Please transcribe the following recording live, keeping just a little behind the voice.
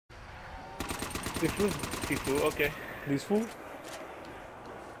Sifu, okay. These fools?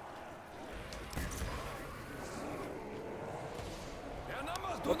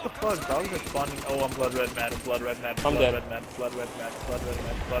 What the fuck? Dogs are spawning. Oh, I'm blood red mad. Blood red mad. I'm blood dead. red mad. Blood red mad. Blood red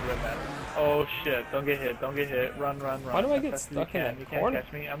mad. Blood red mad. Oh shit! Don't get hit. Don't get hit. Run, run, run. Why do I As get fast as stuck in that you corner? can't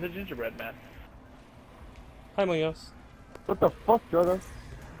catch me. I'm the gingerbread man. Hi, Munoz. What the fuck, Jordan?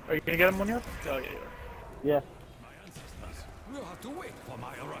 Are you gonna get him, Munoz? Oh yeah. Yeah. We'll have to wait for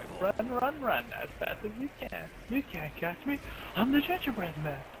my arrival. Run, run, run as fast as you can. You can't catch me. I'm the gingerbread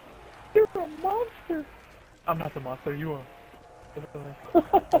man. You're a monster. I'm not the monster. You are.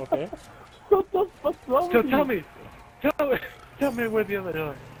 Okay. What the fuck's wrong So with tell you? me. Tell me where the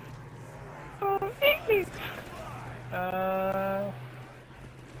other are. Eat me. Not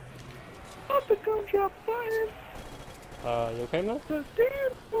the gumdrop fire. You okay, man? The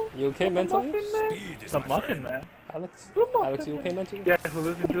damn. You okay mentally? The muffin man. Alex? The muffin Alex, you okay man. mentally? Yeah, who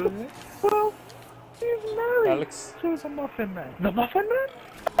lives in Jersey? Well, he's married Alex? to the muffin man. The muffin man?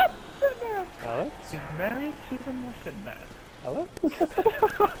 Muffin man. Alex? He's married to the muffin man. Alex?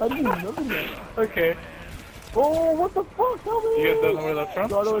 I didn't know that. Okay. Oh, what the fuck? Help me! You guys don't know where that's from?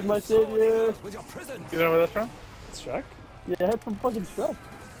 Jordan was my savior. With your present. You know where that's from? Shrek? Yeah, I had some fucking stuff.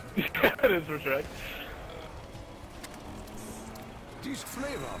 Yeah, it is for Shrek. This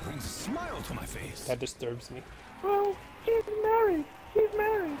flavor brings a smile to my face. That disturbs me. Well, he's married. He's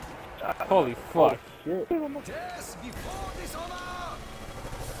married. Holy fuck. Shit. Death before dishonor!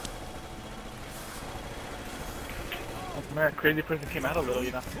 Man, crazy person came out a little,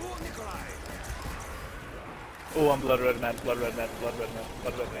 you know. Fool Nikolai! Oh, I'm blood red man, blood red man, blood red man,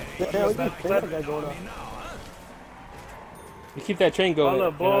 blood red man. Yeah, we just that guy going on. You keep that train going, All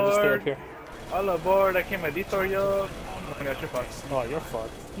and I'll just stay up aboard. here. All aboard, I came a detour, yo. Oh my gosh, you're fucked. Oh, you're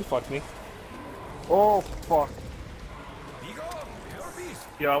fucked. You fucked me. Oh, fuck. Begone, your beast!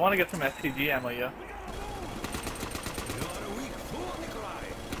 Yo, I want to get some SCG ammo, yo. You are a weak fool, Nikolai!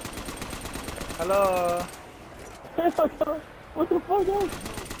 Hello. What the fuck, guys?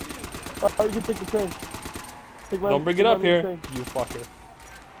 Oh, you can take the train. Don't bring it up here, you fucker.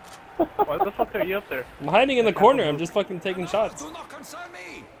 Why the fuck are you up there? I'm hiding in the corner. I'm just fucking taking shots. Do not concern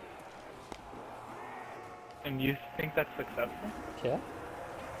me! And you think that's successful? Yeah.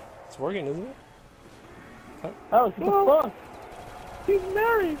 It's working, isn't it? Alex, what the fuck? He's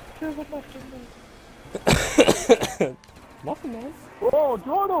married to the muffin man. Muffin man. Oh,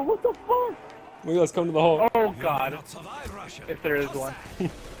 Jordan, what the fuck? Maybe let's come to the hole. Oh god, Not survive Russia. if there is one.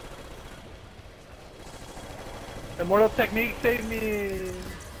 Immortal technique, save me!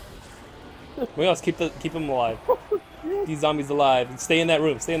 Maybe let's keep him alive. These zombies alive. Stay in that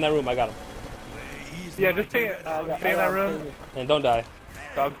room. Stay in that room. I got him. Yeah, just stay in that room. And don't die.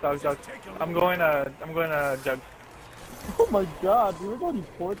 Dogs. I'm going to Jug. Oh my god, dude, look at all these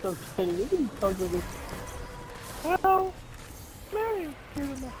ports I'm getting. Look at these tons of this. Well, married to the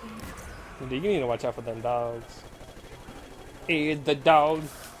muffin man. Dude, you need to watch out for them dogs. Hey, the dog.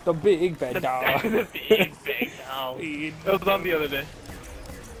 The big bad dog. The big dog. It was on the other day.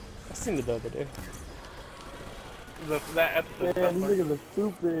 I seen it the other day. That episode. Man, these niggas are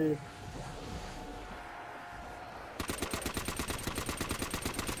stupid.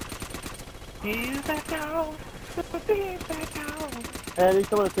 He's that dog. The big bad dog. Hey, I need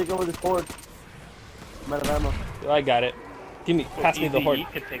someone to take over this port. I'm out of ammo. I got it. Give me, pass me the Easy, horde. you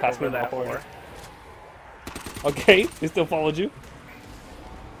could take Pass over me the that horde. war. Okay, they still followed you.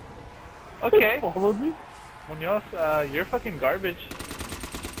 Okay. Followed me? Munoz, you're fucking garbage.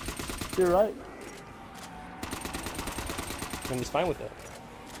 You're right. And he's fine with it.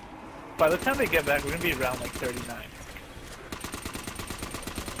 By the time they get back, we're gonna be around like 39.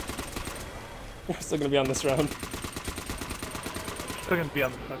 We're still gonna be on this round. Still gonna be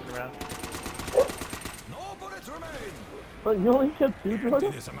on the fucking round. No bullets remain! But you only kept two,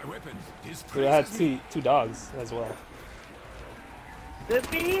 Jordan? These are my weapons. This But I had pleases me. two dogs as well. The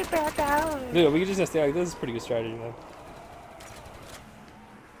big bad dog. Dude, we could just stay like this. Is a pretty good strategy, man.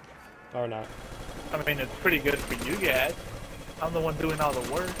 Or not. I mean, it's pretty good for you guys. I'm the one doing all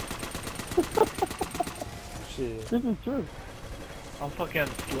the work. Shit. This is true. I'm fucking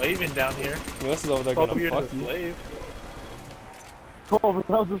slaving down here. This is over there 12 gonna years fuck a you. slave.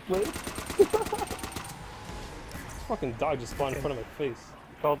 12,000 slaves? This fucking dog just spawned in front of my face.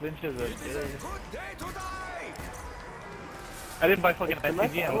 12 inches of It is a dirt. good day to die! I didn't buy fucking SCG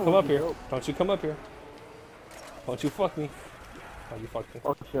Don't ammo. come up here. Don't you come up here. Don't you fuck me. Oh, you fucked me.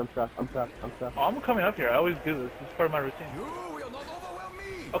 Oh shit, I'm trapped. I'm trapped. Oh, I'm coming up here. I always do this. It's part of my routine. You will not overwhelm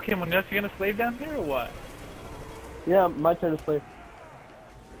me! Okay, Munoz, you gonna slave down here or what? Yeah, my turn to slave.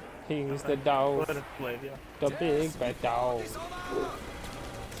 He's the Go ahead dog. and slave, yeah. The big bad dog. Dishonor!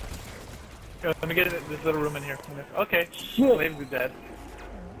 Yo, let me get this little room in here. Okay. Shit. Slaves are dead.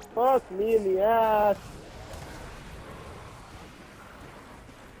 Fuck me in the ass.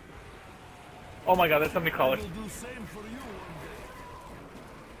 Oh my god, there's so many callers. We'll do same for you one day.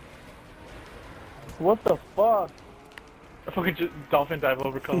 What the fuck? A fucking dolphin dive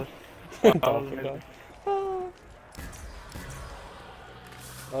over callers. Dolphin dive.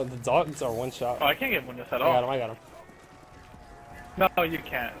 Oh, the dogs are one shot. Oh, I can't get Munoz at I all. got him. No, you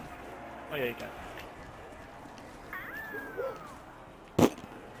can't. Oh yeah, you can.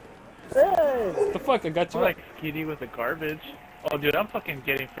 Hey! What the fuck? I got you. More like Skitty with the garbage. Oh dude, I'm fucking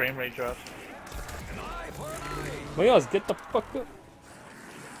getting frame rate drops. Munoz, get the fuck up.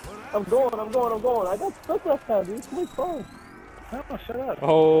 I'm going. I got stuck last time, dude. It's my phone. Oh, shut up.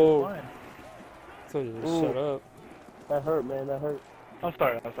 Oh. Fine. I told you to Ooh. shut up. That hurt, man. That hurt. I'm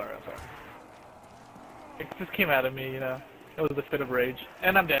sorry. It just came out of me, you know. It was a fit of rage.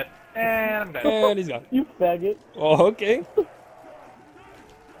 And I'm dead. And he's gone. You faggot. Oh, okay.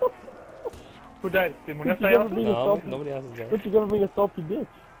 Who died? Did Munoz You die never also? been- No, nobody has his gun. But you gonna bring a salty bitch.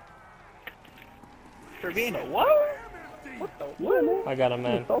 Turbino, what? What the Yeah, man. I got him, He's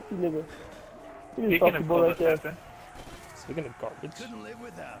a man. salty nigga. He's a Speaking salty of boy right there. assassin, Speaking of garbage. Couldn't live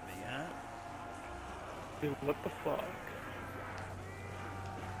without me, huh? dude, what the fuck?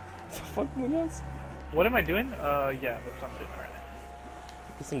 What the fuck, Munoz? What am I doing? Yeah, that's something. Alright.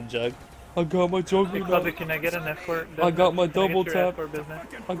 Get some jug. I got my jug Hey, now. Clubby, can I get an escort business? I got my Can I get double your tap. escort business?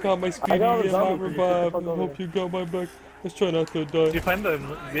 I got my speedy got a and my zombie for you. revive. Fuck I over hope you got my back. Let's try not to Did you die. find the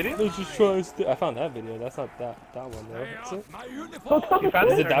video? Let's just try to stay. I found that video. That's not that one though. Is it? My uniform! You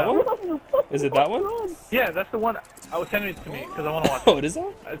found Is it or that not? one? Is it that one? Yeah, that's the one. I was sending it to me because I want to watch Oh, it is that?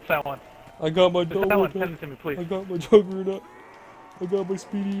 it. It's that one. I got my It's that double one. Send tap. it to me, please. I got my juggernaut. I got my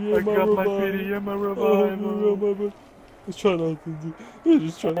speedy I and my got my revive. PD and my Oh, revival. let's try not to do. Let's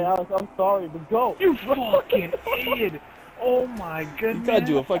just try. Hey, Alex, I'm sorry, but go. You fucking idiot! Oh my You goodness! gotta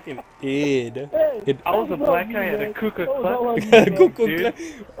do a fucking id. Hey, I was a that was black on guy you, at a man. Kuka That was Klux. all on you, man. Cuckoo dude.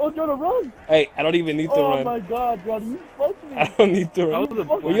 clan. Oh, you're gonna run? Hey, I don't even need to Oh run. my god, Johnny, you fucked me. I don't need to I run. was a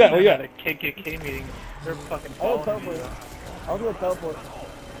Where black you at? Where man you at at? a KKK meeting. They're fucking I was following me. teleport. I was gonna teleport.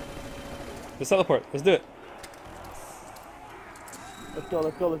 Let's teleport. Let's do it. Let's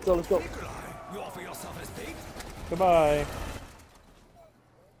go. You offer yourself as bait? Goodbye.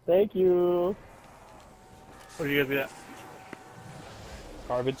 Thank you. Where do you guys be at?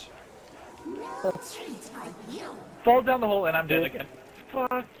 Garbage. Fall down the hole and I'm dead again.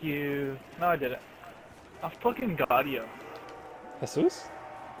 Fuck you. No, I didn't. I fucking got you. Jesus?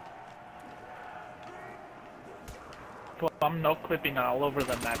 Well, I'm no clipping all over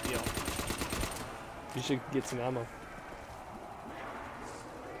the map, yo. You should get some ammo.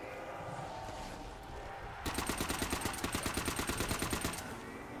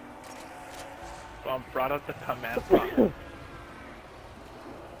 So I brought out the command prompt.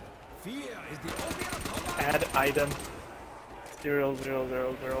 Fear is the opium of combat. Add item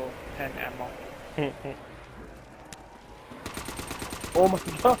 00010 ammo. Oh my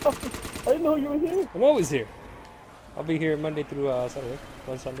god. I didn't know you were here. I'm always here. I'll be here Monday through Saturday.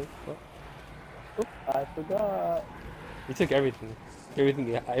 One Sunday. What? I forgot. You took everything.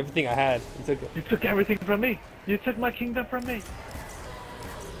 Everything I had. You took it. You took everything from me. You took my kingdom from me.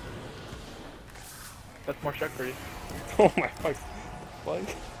 That's more shark for you. Oh my fuck. Fuck.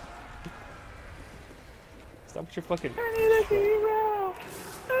 Stop with your fucking. I need a hero.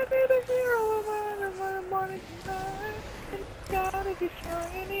 I need a hero in my morning tonight. He's gotta be strong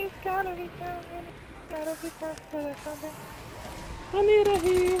and he's gotta be strong and he's gotta be faster or something. I need a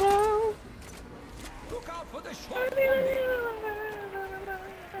hero. Look out for the I short need a one. hero.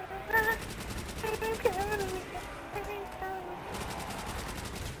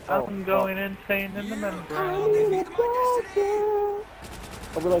 I'm going insane in the membrane.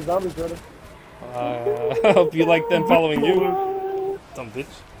 I'll be like zombies, brother. I hope you like them following you. Dumb bitch.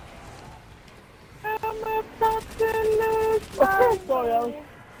 I'm about to lose Oh, sorry, Alex.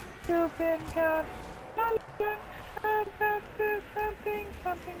 You've been gone. I'm about to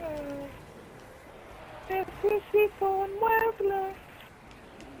something else. Necesito un mueble.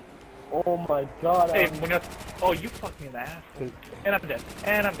 Oh my god. Hey, Alex. Munoz. Oh, you fucking ass. And I'm dead.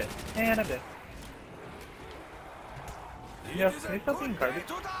 And I'm dead. And I'm dead. Yes, can you stop being garbage?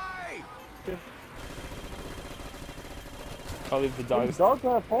 To die! Just- I'll leave the The dogs. dog's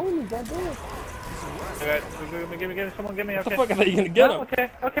not following me, goddamn. Okay, give me, someone give me, What okay. the fuck? I thought you were gonna get No, him.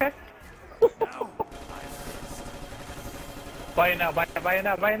 okay. Buy it now, buy it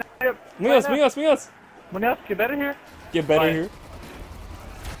now. Munoz. Munoz, get better here. Get better Fine. here.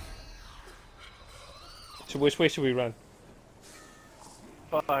 Which way should we run?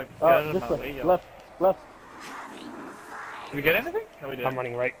 Fuck, get out of This my way. way, yo. Left. Left. Did we get anything? No, we didn't. I'm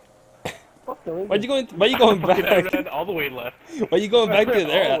running right. Fuck the Why you going Fucking, I back? ran all the way left. Why you going back to All the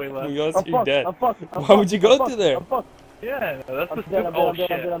there? way left. You're I'm fucked. dead. I'm fucked. I'm Why fucked. would you go I'm to there? I'm fucked. Yeah, that's I'm the dead. stupid. I'm Oh dead. I'm shit.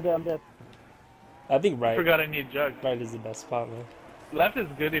 dead. I'm dead. I'm dead. I think I right. forgot I need jugs. Right is the best spot, man. Left is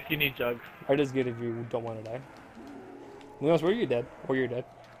good if you need jugs. Right is good if you don't want to die. Munoz, where you dead? Where you're dead?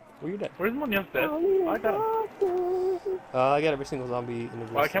 Where you dead? Where's Munoz dead? Oh, I got him. I got every single zombie in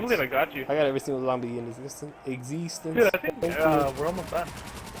existence. Oh, I can't believe I got you. I got every single zombie in existence. Dude, I think we're almost done.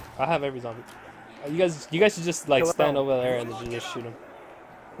 I have every zombie. You guys should just like Kill stand them. over there and then just shoot them.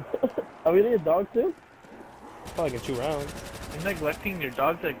 Are we need dogs too? Probably get 2 rounds. You're neglecting your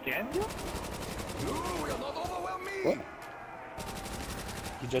dogs again? Yo? You will not overwhelm me. What?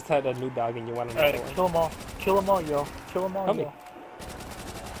 You just had a new dog and you want another Alright, one. kill them all. Kill them all, yo. Kill them all, Help me. yo.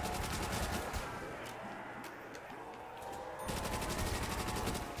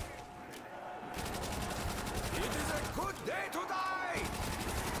 It is a good day to die.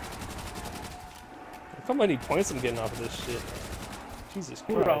 Look how many points I'm getting off of this shit. Jesus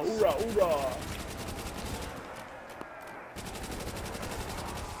Hoorah, Christ. hoorah, hoorah.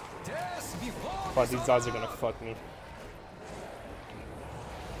 Death before Fuck, these dogs are gonna fuck me.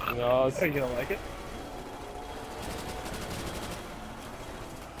 No, Are you gonna like it?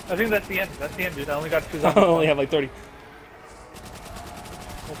 I think that's the end. That's the end, dude. I only got 2 I zombies. only have like 30.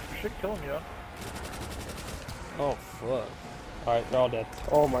 Well, for sure, kill him, yo. Oh fuck. Alright, they're all dead.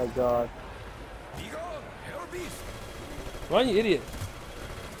 Oh my god. Be gone, hell beast. Run, you idiot.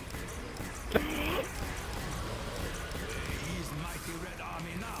 His mighty red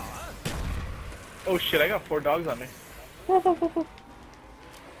army now, huh? Oh shit, I got 4 dogs on me.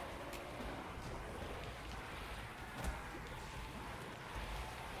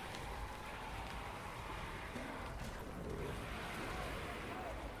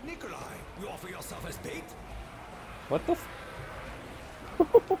 Nikolai, you offer yourself as bait? What the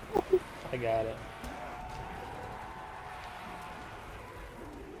I got it.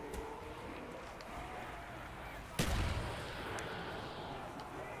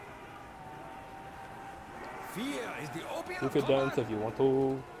 Fear is the opium You of could dance command. if you want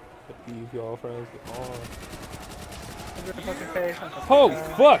to. Leave your friends behind. Oh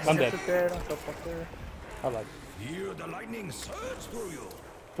fuck, I'm dead. I like it. Feel the lightning surge through you.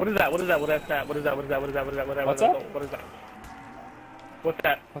 What is that? What is that? What is that? What is that? What is that? What is that? What is that? What is that? What's that? What is that? What's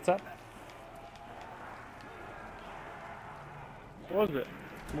that? What's that? What was it?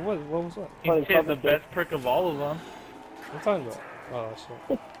 What was that? You said the best perk of all of them. What are you talking about? Oh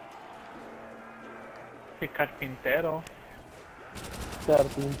shit. Que carpintero.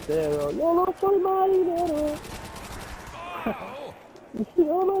 Carpintero. Yo no soy marinero. Oh,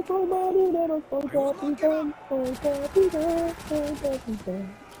 Yo no soy marinero. Soy capitán. Soy capitán. Soy capitán.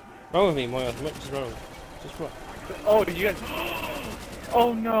 Run with me, Moya. Just run with me. Just run. Oh, you guys.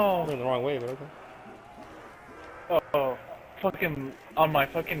 Oh no. We're in the wrong way, but okay. Oh, fucking on my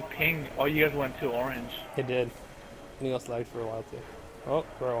fucking ping. All you guys went to orange. It did. Neil lagged for a while too. Oh,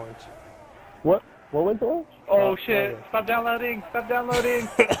 we're orange. What? What went to? Oh Oh, shit! okay. Stop downloading! Stop downloading!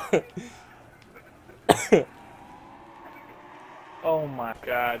 Oh my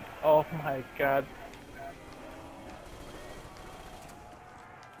god! Oh my god!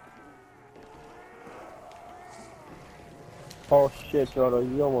 Oh shit,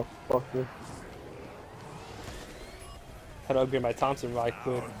 Jordan, you almost fucked me. Had to upgrade my Thompson right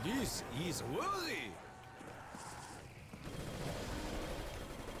quick. this is worthy.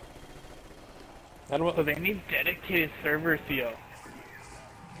 I don't So know. they need dedicated servers, yo.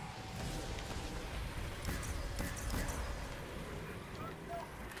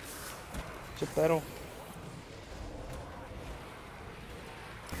 Chip battle.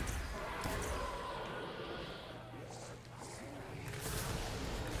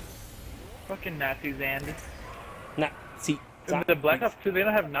 Fucking Nazi Zandy. Nah, see. In the Black Ops 2, they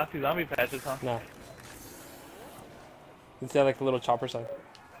don't have Nazi zombie patches, huh? Nah. Instead, like a little chopper sign.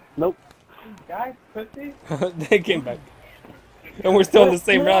 Nope. Guys, pussy. They came back. And we're still in the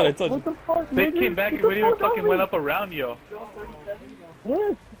same round, I told What you. the fuck, They nigga? came back and What we the even fuck fucking are went we? up around, yo.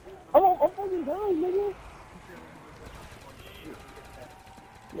 Yes. I'm fucking down, nigga.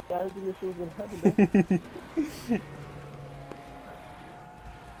 Yeah, I think this shit was gonna happen, man.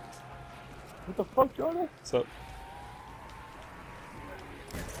 What the fuck, Jordan? So,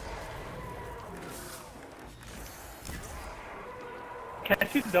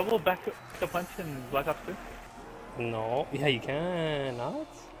 Can't you double back the punch in Black Ops 2? no. Yeah, you can. Not?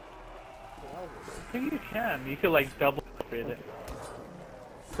 I think you can. You could like double upgrade it.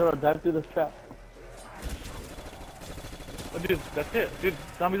 Jordan, dive through the trap. Oh, dude, that's it. Dude,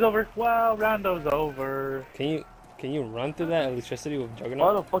 zombie's over. Wow, Rando's over. Can you run through that electricity with I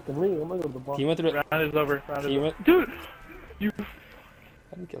Juggernaut? don't fucking leave. I'm gonna go to the bar. Can you run through it? Round is over. Round Can is you over. run? Dude, you.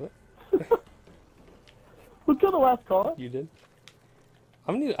 I didn't kill it. Who killed the last car? You did.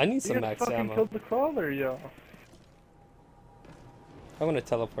 I need some You max fucking ammo. killed the crawler, yo. I'm gonna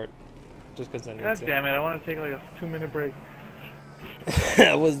teleport. Just cause I need God to. damn it! I want to take like a 2-minute break.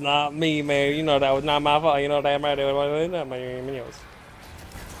 That was not me, man. You know that was not my fault. You know that right. It was not my videos.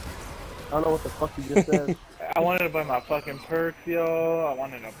 I don't know what the fuck you just said. I wanted to buy my fucking perks, yo. I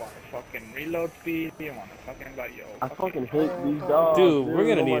wanted to buy fucking reload speed. I want to fucking buy, yo. I fucking hate these dogs. Dude, we're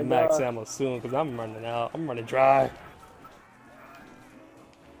gonna oh my need max God. ammo soon because I'm running out. I'm running dry.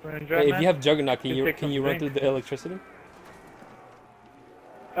 Running Hey, if man? you have Juggernaut, can Just take you some run drink. through the electricity?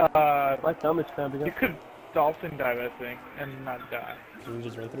 My thumb is cramping You up. could dolphin dive, I think, and not die. Can you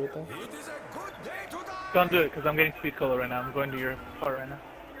just run through it though? It is a good day to die. Don't do it, because I'm getting speed cola right now. I'm going to your part right now.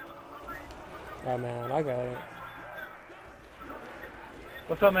 Oh man, I got it.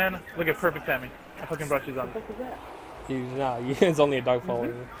 What's up, man? Look at perfect timing. I fucking brought you zombies. It's only a dog following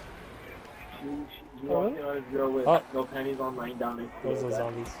you. You walked in on a girl with Oh. no panties on lying down next to Those her are bed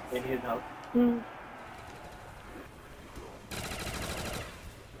zombies. in his house.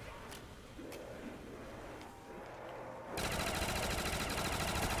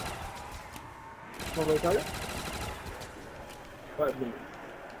 Oh my God. What me?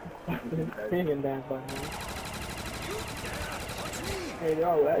 Singing that by me. Hey, they're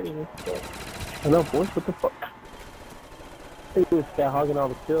all lagging and stuff. I know, boys, what the fuck? Hey, this guy hogging all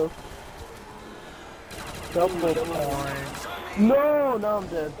the kills. Double point. No, now I'm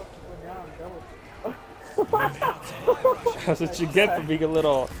dead. That's what you get for being a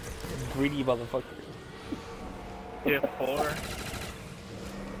little greedy motherfucker. Get 4.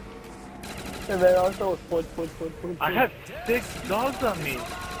 And then also point. I have 6 dogs on me.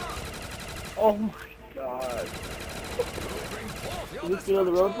 Oh my god. You just get on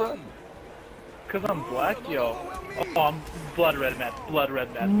the road, bro? Because I'm black, yo. Oh, I'm blood red man. Blood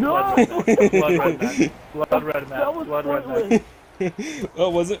red man. No! Blood red man. Blood red man. That was Blood red man. pointless. Oh,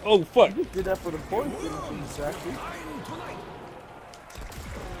 was it? Oh, fuck. You just did that for the points, didn't you, exactly?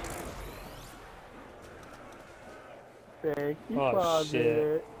 Thank you, Oh, Father.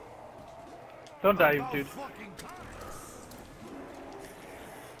 shit. Don't die, dude.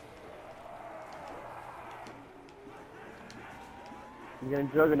 You're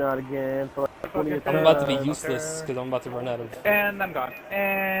getting Juggernaut again for like 20 Okay. I'm about to be times. useless because I'm about to run out of. And I'm gone.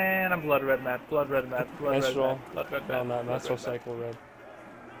 And I'm blood red man. Blood red man. Blood red Menstrual. man. Blood red No, man. not blood menstrual red man. cycle red.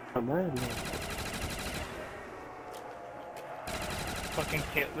 I'm mad, man. Fucking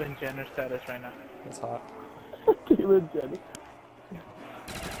Caitlyn Jenner status right now. It's hot. Caitlyn Jenner.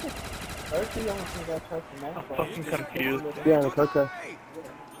 I'm fucking confused. Yeah, the coca.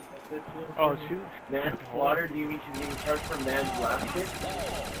 Oh, shoot. Man's water, do you mean she's getting charged for man's blasted?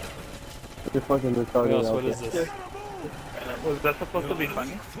 You're fucking retarded. What else? out What there. is this? Was that supposed to be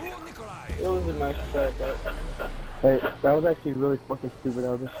funny? It was a nice set, but... Hey, that was actually really fucking stupid,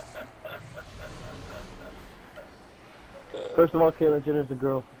 Elvis. First of all, Caitlyn Jenner's a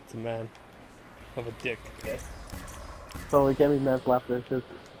girl. It's a man. Of a dick. So we can't be man's laughter because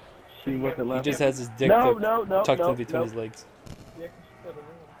she wasn't He laughing. just has his dick No, tucked in between his legs.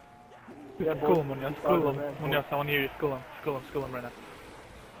 Yeah, school him, Munoz. School him. Munoz, I want to hear you. School him. School him right now.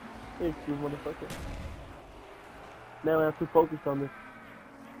 Thank you, motherfucker. Now I'm too focused on this.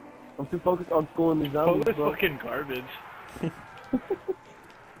 I'm too focused on schooling these Oh, zombies, this bro. fucking garbage.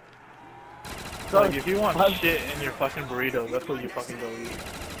 Sorry. Like, if you want shit in your fucking burrito, that's what you fucking go eat.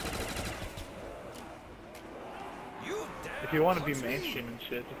 If you want to be mainstream and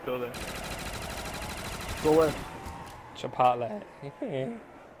shit, just go there. Go where? Chipotle.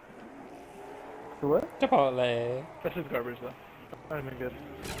 To what? Chipotle. That's just garbage, though. Not even good.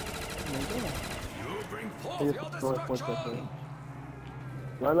 You bring forth I your just destroy points that destruction. way.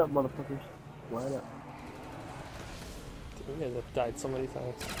 Line up, motherfuckers. Line up. You guys have died so many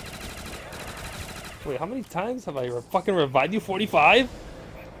times. Wait, how many times have I fucking revived you? 45?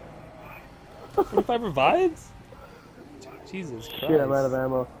 45 revives? Jesus Christ. Shit, I'm out of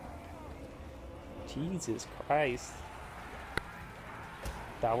ammo. Jesus Christ.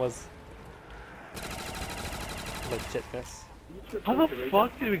 That was legitness. How the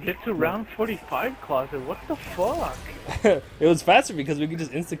fuck did we get to round 45 closet? What the fuck? It was faster because we could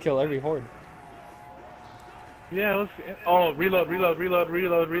just insta-kill every horde. Yeah, it was. Oh, reload. Wow, Reload.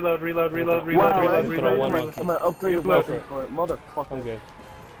 I'm gonna upgrade your Reload. weapon for it, I'm motherfucker. good.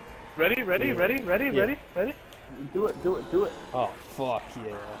 Ready? Yeah. Do it. Oh, fuck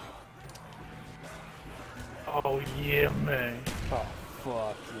yeah. Oh yeah, man. Oh,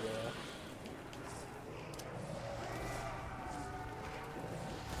 fuck yeah.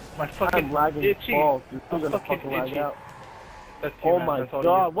 My I'm fucking lagging itchy. balls. You're still I'm gonna fucking fucking lag itchy. out. That's you, Oh man. my That's all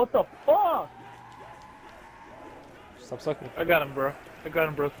god, you. what the fuck? Stop sucking. I got him, bro. I got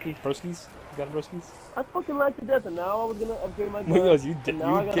him, broski. Broskies? You got broskies? I fucking lagged to death and now I was gonna upgrade my gun. Munoz, you and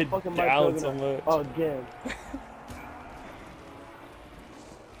now I gotta get fucking buy down so Juggernaut much. again.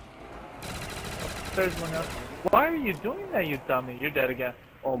 There's one else. Why are you doing that, you dummy? You're dead again.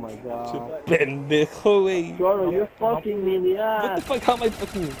 Oh my god. Pendejo, wey. Jordan, you're fucking me in the What ass. the fuck? How am I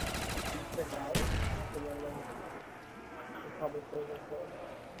fucking...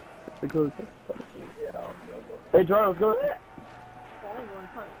 Hey Jordan, let's go.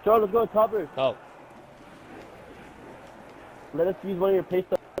 Jordan, let's go topper. Oh, Let us use one of your pay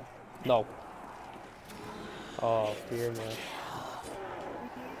stubs. no. Oh, fear, man.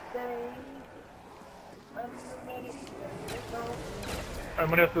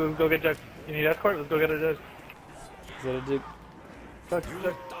 Alright, let's go get Jug. You need escort? Let's go get a Jug. Is that a dick? Jug.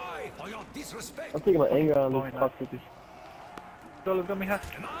 Die for your disrespect. I'm taking my anger on Blowing this up. fuck with Go, let's go,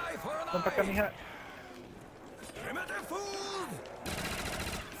 mija. An eye for an Ven pa' acá, eye. mija. Primitive food.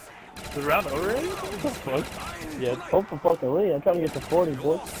 Is the round over already? Fuck. Yeah. Oh, for fucking way. I'm trying to get to 40,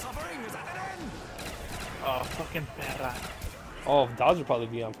 boy. Suffering is at an end. Oh, fucking perra. Oh, Dodge would probably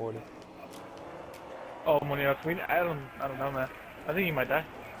be on 40. Oh, Munoz, I don't know, man. I think you might die.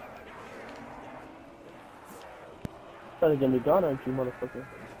 Trying to get me gone, aren't you, motherfucker?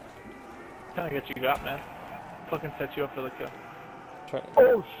 Trying to get you got, man. Fucking set you up for the kill. Try.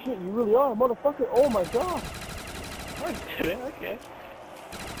 Oh shit, you really are, motherfucker. Oh my god. I did it, okay.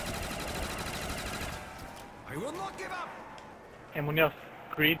 I will not give up. Hey, Munoz,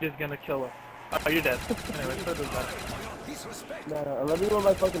 greed is gonna kill us. Oh, you're dead. Anyway, so it doesn't matter. For your disrespect. Nah, let me know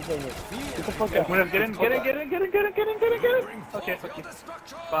my fucking thing. Get the fuck out. Munoz, get in. Okay, fuck you.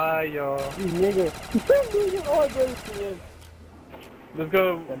 Destruction. Bye, yo. You nigga. You nigga. Oh, I better see him. Let's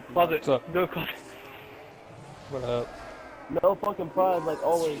go closet. What's up? Go closet. What up? No fucking pride, like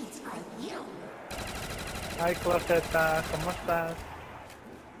always. Hi, Closeta. ¿Cómo estás?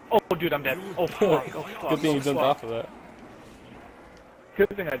 Oh, dude, I'm dead. Oh, fuck. Oh, fuck. Good thing you oh, jumped fuck. off of that. Good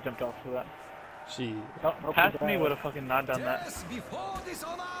thing I jumped off of that. Shit. No, past me would have fucking not done that. Death before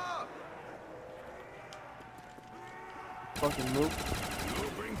dishonor. Fucking move. You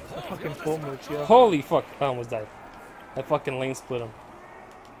bring Fucking full moves, yo. Holy fuck. I almost died. I fucking lane split him.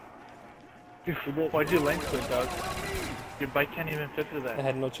 Dude, why'd you lane split, dog? Your bike can't even fit through I that.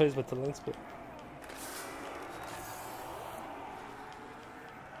 had no choice but to lane split.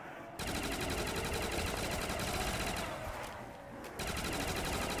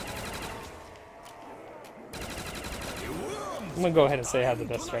 I'm gonna go ahead and say I have the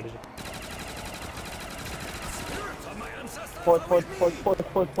best strategy. spirits of my ancestors. Port.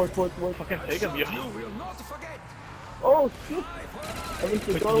 Fucking take him, yo. You will not forget. Oh shit.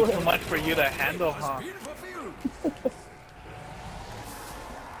 Everything Took go me so away. much for you to handle, huh? Beautiful field.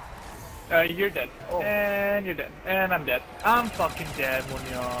 You're dead. Oh. And you're dead. And I'm dead. I'm fucking dead,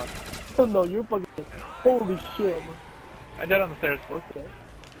 Munoz. Oh no, you're fucking. Holy shit. I died on the stairs. Okay.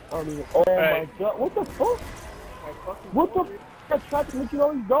 I don't even. Oh Alright. my god. What the fuck? What the f? I tried to hit you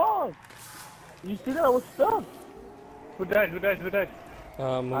all these dogs. You see that? I was stuck. Who died?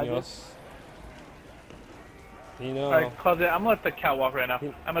 Munoz. You know, Alright, closet. I'm at the catwalk right now.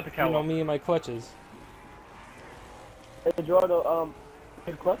 I'm at the you know catwalk. me and my clutches. Hey, Gerardo,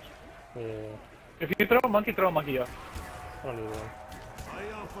 hit clutch? Yeah, If you throw a monkey, yo. I don't need one.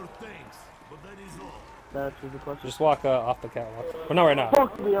 I offer thanks, but that is all. That's the clutch. Just walk off the catwalk. But not right now.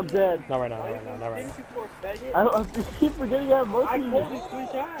 Fuck me, I'm dead. Not right now. Not right now. I keep forgetting I have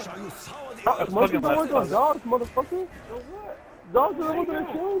monkeys. Shall you sour the Monkeys don't work on left. dogs, motherfucker. Dogs are the ones that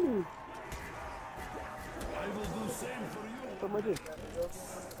are killing me. I will do same for you. Something like this.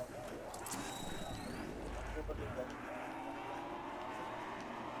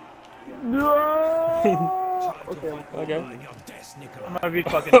 No! Okay. Okay. Your death, Nicola. I'm gonna be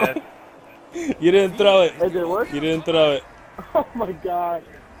fucking dead. You didn't throw it. Hey, did it work? You didn't throw it. Oh my god.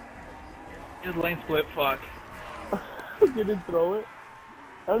 Just lane split, fuck. You didn't throw it?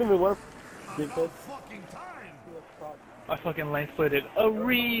 I don't even work. Dickhead. Fucking time. I fucking lane split it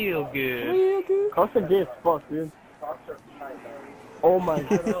real good. Costa gay as fuck, dude. Oh my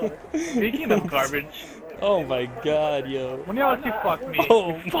god. Speaking of garbage, Oh my god, yo. when y'all you fuck me,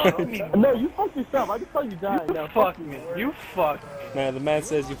 Oh you fuck me, No, you fucked yourself. I just saw you die. you Now, fuck me, you fuck me. Man, the man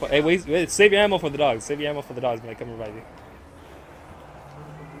says you. Hey, wait, save your ammo for the dogs. Save your ammo for the dogs when they come revive you.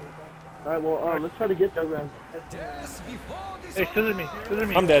 Alright, well, let's try to get that round. Death before Hey, dishonor. scissor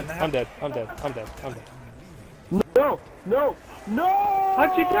me. I'm dead. I'm dead. I'm dead. I'm dead. I'm dead. No! No! No!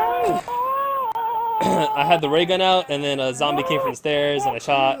 How'd you die? I had the ray gun out, and then a zombie came from the stairs, and I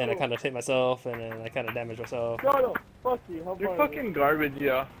shot, and I kind of hit myself, and then I kind of damaged myself. No, no! Fuck you. How You're far fucking garbage,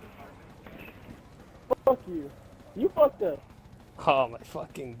 yo. Fuck you. You fucked up. Oh my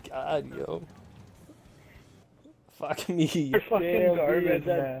fucking god, yo. Fuck me. You're fucking Damn, garbage, dude,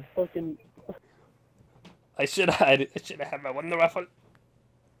 that man. fucking... I should have had my wonder rifle.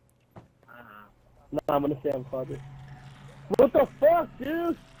 Nah, I'm gonna say I'm father. What the fuck,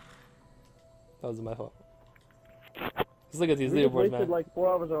 dude? That was my fault. Let's look at these We just leaderboards, wasted man. like 4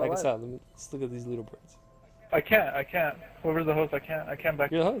 hours of our Like I life. said, let's look at these leaderboards. I can't. Whoever's the host, I can't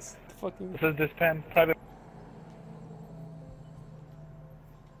back. You're the host. The fucking. This is disband private.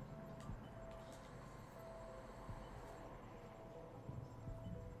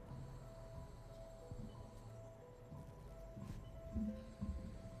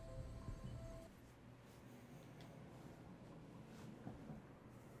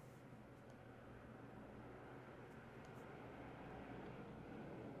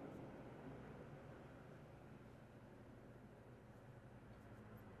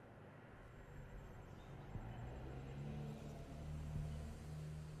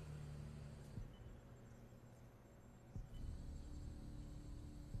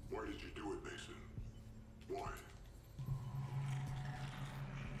 Why did you do it, Mason? Why?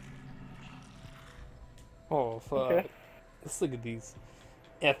 Oh fuck. Okay. Let's look at these.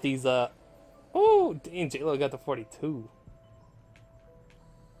 At these Oh, dang, J-Lo got the 42.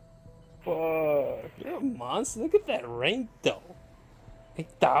 Fuck. You're a monster. Look at that rank though.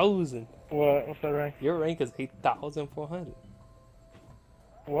 8,000. What? What's that rank? Your rank is 8,400.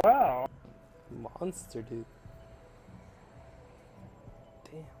 Wow. Monster, dude.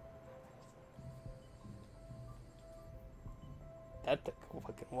 Damn. That took a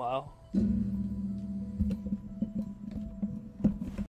fucking while.